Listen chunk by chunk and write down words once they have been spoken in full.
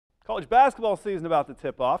College basketball season about to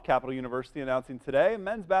tip off. Capital University announcing today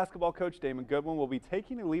men's basketball coach Damon Goodwin will be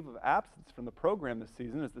taking a leave of absence from the program this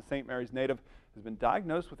season as the St. Mary's native has been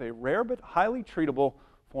diagnosed with a rare but highly treatable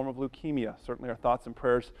form of leukemia. Certainly our thoughts and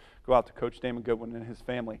prayers go out to Coach Damon Goodwin and his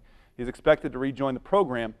family. He's expected to rejoin the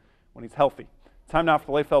program when he's healthy. Time now for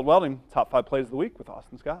the Layfeld Welding Top 5 Plays of the Week with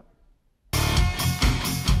Austin Scott.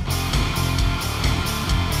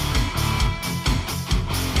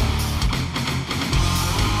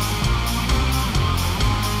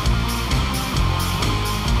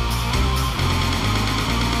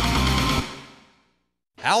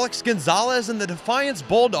 Alex Gonzalez and the Defiance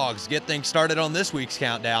Bulldogs get things started on this week's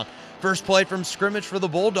countdown. First play from scrimmage for the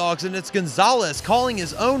Bulldogs, and it's Gonzalez calling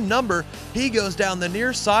his own number. He goes down the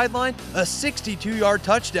near sideline. A 62-yard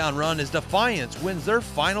touchdown run as Defiance wins their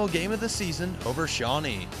final game of the season over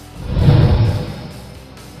Shawnee.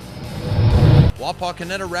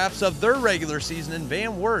 Wapakoneta wraps up their regular season in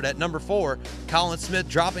Van Wert at number 4. Colin Smith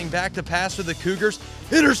dropping back to pass for the Cougars.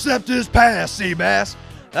 Intercept his pass, Seabass.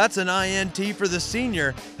 That's an INT for the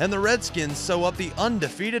senior, and the Redskins sew up the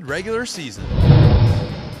undefeated regular season.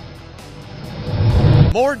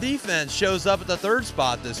 More defense shows up at the third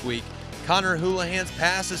spot this week. Connor Houlihan's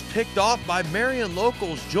pass is picked off by Marion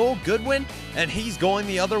Local's Joel Goodwin, and he's going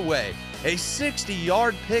the other way. A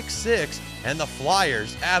 60-yard pick six, and the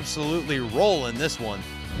Flyers absolutely roll in this one.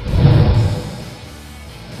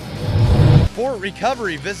 Fort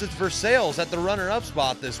Recovery visits Versailles at the runner-up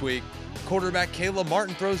spot this week. Quarterback Caleb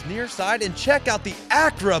Martin throws near side, and check out the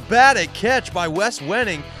acrobatic catch by Wes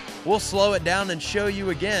Wenning. We'll slow it down and show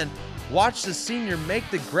you again. Watch the senior make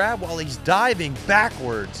the grab while he's diving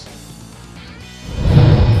backwards.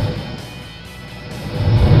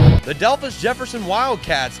 The Delphos Jefferson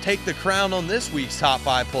Wildcats take the crown on this week's top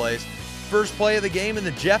 5 plays. First play of the game, and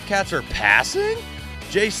the Jeff Cats are passing?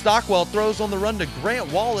 Jay Stockwell throws on the run to Grant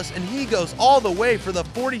Wallace, and he goes all the way for the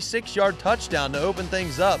 46-yard touchdown to open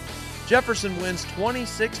things up. Jefferson wins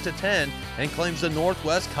 26-10 and claims the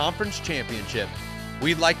Northwest Conference Championship.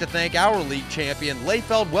 We'd like to thank our league champion,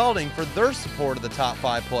 Layfeld Welding, for their support of the top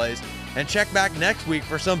 5 plays, and check back next week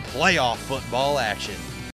for some playoff football action.